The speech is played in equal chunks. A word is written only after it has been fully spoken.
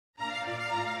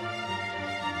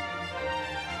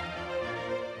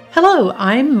Hello,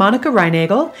 I'm Monica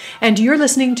Reinagel, and you're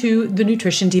listening to the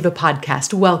Nutrition Diva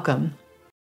podcast. Welcome.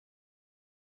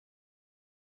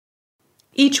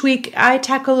 Each week, I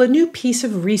tackle a new piece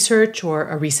of research or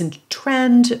a recent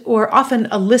trend or often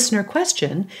a listener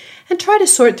question and try to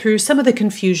sort through some of the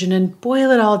confusion and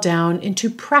boil it all down into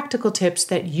practical tips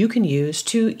that you can use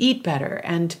to eat better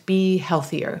and be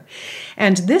healthier.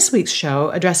 And this week's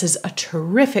show addresses a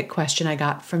terrific question I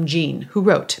got from Jean, who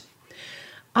wrote,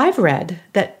 I've read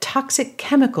that toxic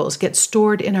chemicals get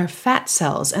stored in our fat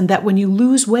cells and that when you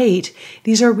lose weight,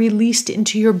 these are released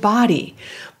into your body.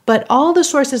 But all the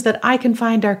sources that I can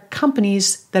find are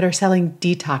companies that are selling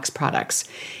detox products.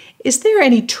 Is there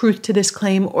any truth to this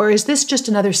claim, or is this just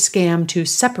another scam to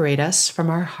separate us from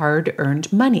our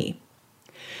hard-earned money?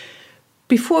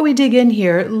 Before we dig in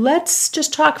here, let's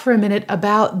just talk for a minute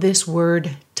about this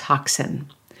word toxin.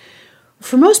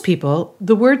 For most people,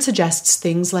 the word suggests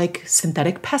things like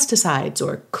synthetic pesticides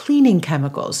or cleaning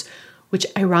chemicals, which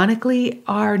ironically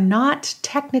are not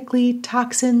technically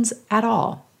toxins at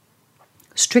all.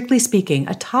 Strictly speaking,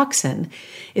 a toxin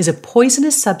is a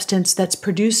poisonous substance that's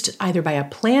produced either by a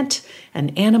plant, an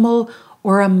animal,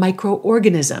 or a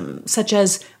microorganism, such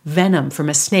as venom from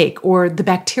a snake or the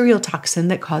bacterial toxin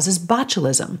that causes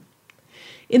botulism.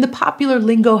 In the popular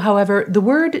lingo, however, the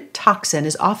word toxin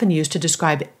is often used to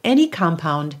describe any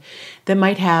compound that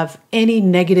might have any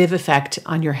negative effect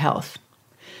on your health.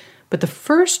 But the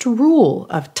first rule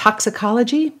of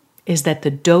toxicology is that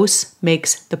the dose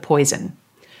makes the poison.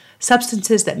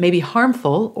 Substances that may be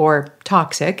harmful or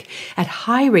toxic at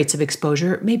high rates of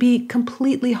exposure may be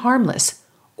completely harmless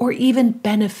or even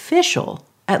beneficial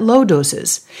at low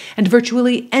doses, and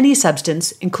virtually any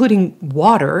substance, including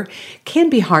water, can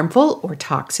be harmful or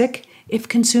toxic if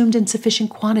consumed in sufficient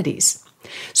quantities.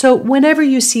 So whenever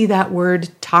you see that word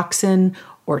toxin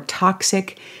or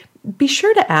toxic, be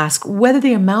sure to ask whether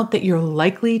the amount that you're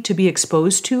likely to be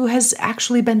exposed to has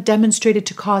actually been demonstrated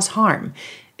to cause harm,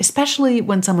 especially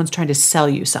when someone's trying to sell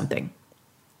you something.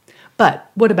 But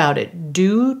what about it?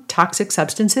 Do toxic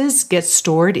substances get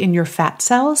stored in your fat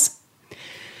cells?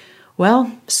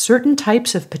 Well, certain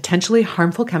types of potentially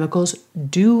harmful chemicals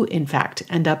do, in fact,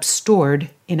 end up stored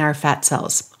in our fat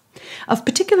cells. Of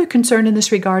particular concern in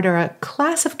this regard are a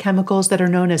class of chemicals that are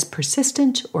known as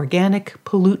persistent organic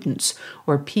pollutants,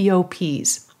 or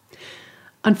POPs.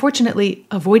 Unfortunately,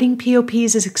 avoiding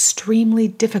POPs is extremely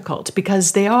difficult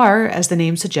because they are, as the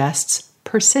name suggests,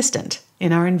 persistent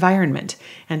in our environment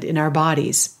and in our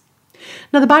bodies.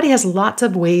 Now, the body has lots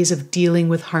of ways of dealing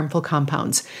with harmful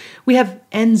compounds. We have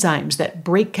enzymes that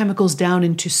break chemicals down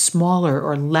into smaller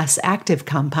or less active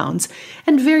compounds,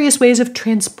 and various ways of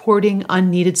transporting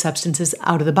unneeded substances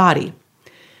out of the body.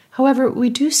 However,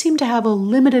 we do seem to have a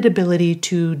limited ability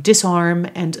to disarm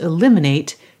and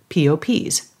eliminate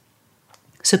POPs.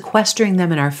 Sequestering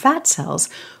them in our fat cells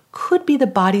could be the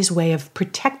body's way of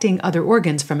protecting other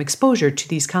organs from exposure to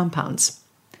these compounds.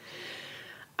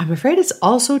 I'm afraid it's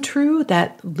also true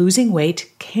that losing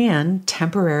weight can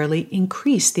temporarily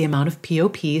increase the amount of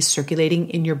POPs circulating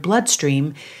in your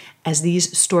bloodstream as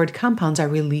these stored compounds are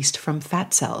released from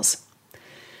fat cells.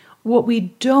 What we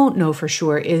don't know for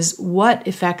sure is what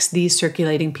effects these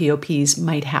circulating POPs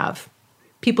might have.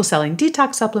 People selling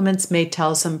detox supplements may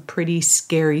tell some pretty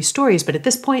scary stories, but at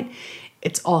this point,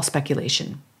 it's all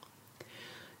speculation.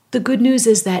 The good news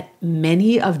is that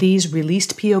many of these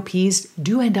released POPs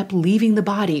do end up leaving the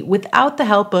body without the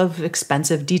help of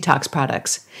expensive detox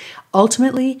products.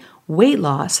 Ultimately, weight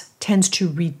loss tends to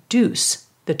reduce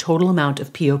the total amount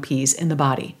of POPs in the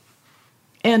body.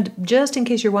 And just in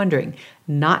case you're wondering,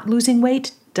 not losing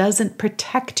weight doesn't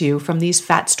protect you from these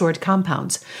fat-stored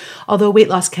compounds. Although weight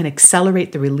loss can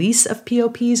accelerate the release of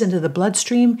POPs into the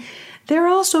bloodstream, they're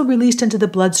also released into the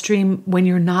bloodstream when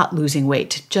you're not losing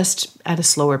weight, just at a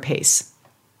slower pace.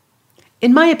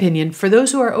 In my opinion, for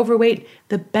those who are overweight,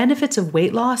 the benefits of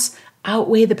weight loss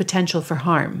outweigh the potential for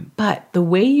harm, but the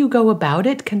way you go about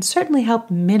it can certainly help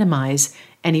minimize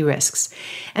any risks.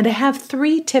 And I have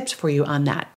 3 tips for you on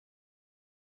that.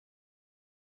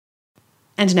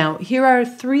 And now, here are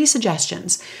 3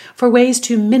 suggestions for ways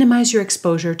to minimize your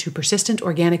exposure to persistent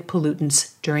organic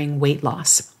pollutants during weight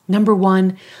loss. Number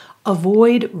 1,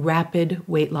 avoid rapid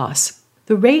weight loss.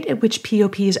 The rate at which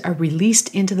POPs are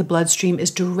released into the bloodstream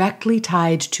is directly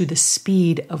tied to the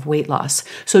speed of weight loss.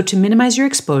 So to minimize your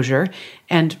exposure,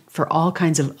 and for all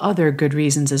kinds of other good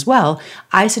reasons as well,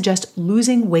 I suggest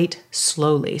losing weight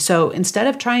slowly. So instead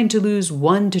of trying to lose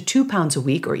 1 to 2 pounds a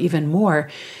week or even more,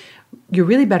 you're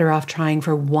really better off trying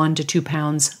for 1 to 2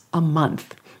 pounds a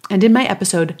month. And in my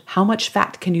episode, How Much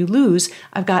Fat Can You Lose?,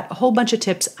 I've got a whole bunch of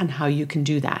tips on how you can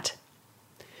do that.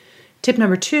 Tip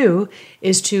number 2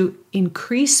 is to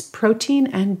increase protein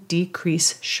and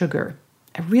decrease sugar.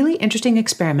 A really interesting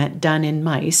experiment done in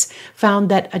mice found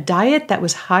that a diet that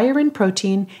was higher in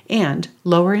protein and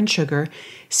lower in sugar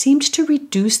seemed to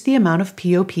reduce the amount of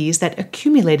POPs that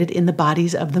accumulated in the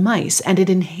bodies of the mice, and it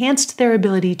enhanced their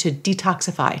ability to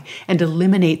detoxify and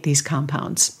eliminate these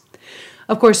compounds.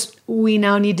 Of course, we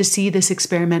now need to see this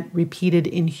experiment repeated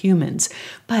in humans,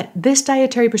 but this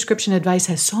dietary prescription advice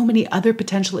has so many other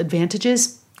potential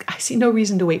advantages, I see no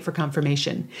reason to wait for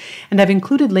confirmation. And I've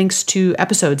included links to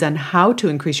episodes on how to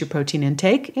increase your protein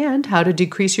intake and how to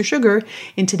decrease your sugar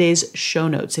in today's show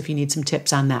notes if you need some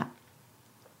tips on that.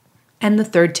 And the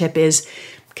third tip is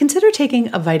consider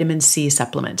taking a vitamin C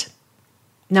supplement.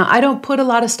 Now, I don't put a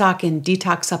lot of stock in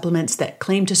detox supplements that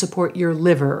claim to support your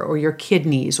liver or your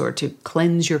kidneys or to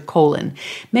cleanse your colon.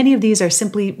 Many of these are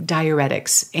simply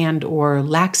diuretics and or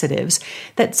laxatives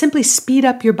that simply speed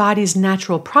up your body's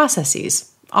natural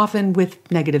processes, often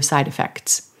with negative side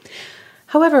effects.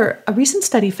 However, a recent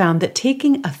study found that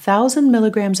taking 1,000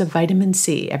 milligrams of vitamin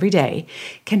C every day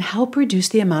can help reduce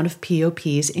the amount of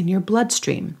POPs in your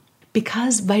bloodstream.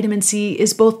 Because vitamin C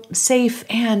is both safe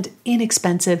and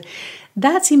inexpensive,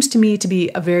 that seems to me to be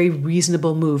a very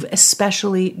reasonable move,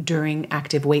 especially during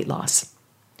active weight loss.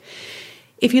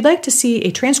 If you'd like to see a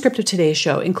transcript of today's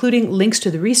show, including links to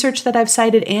the research that I've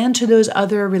cited and to those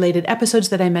other related episodes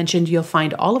that I mentioned, you'll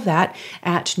find all of that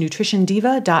at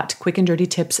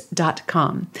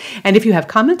nutritiondiva.quickanddirtytips.com. And if you have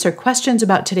comments or questions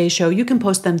about today's show, you can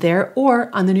post them there or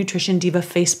on the Nutrition Diva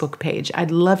Facebook page. I'd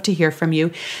love to hear from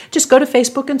you. Just go to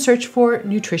Facebook and search for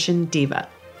Nutrition Diva.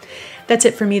 That's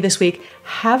it for me this week.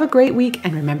 Have a great week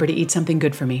and remember to eat something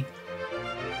good for me.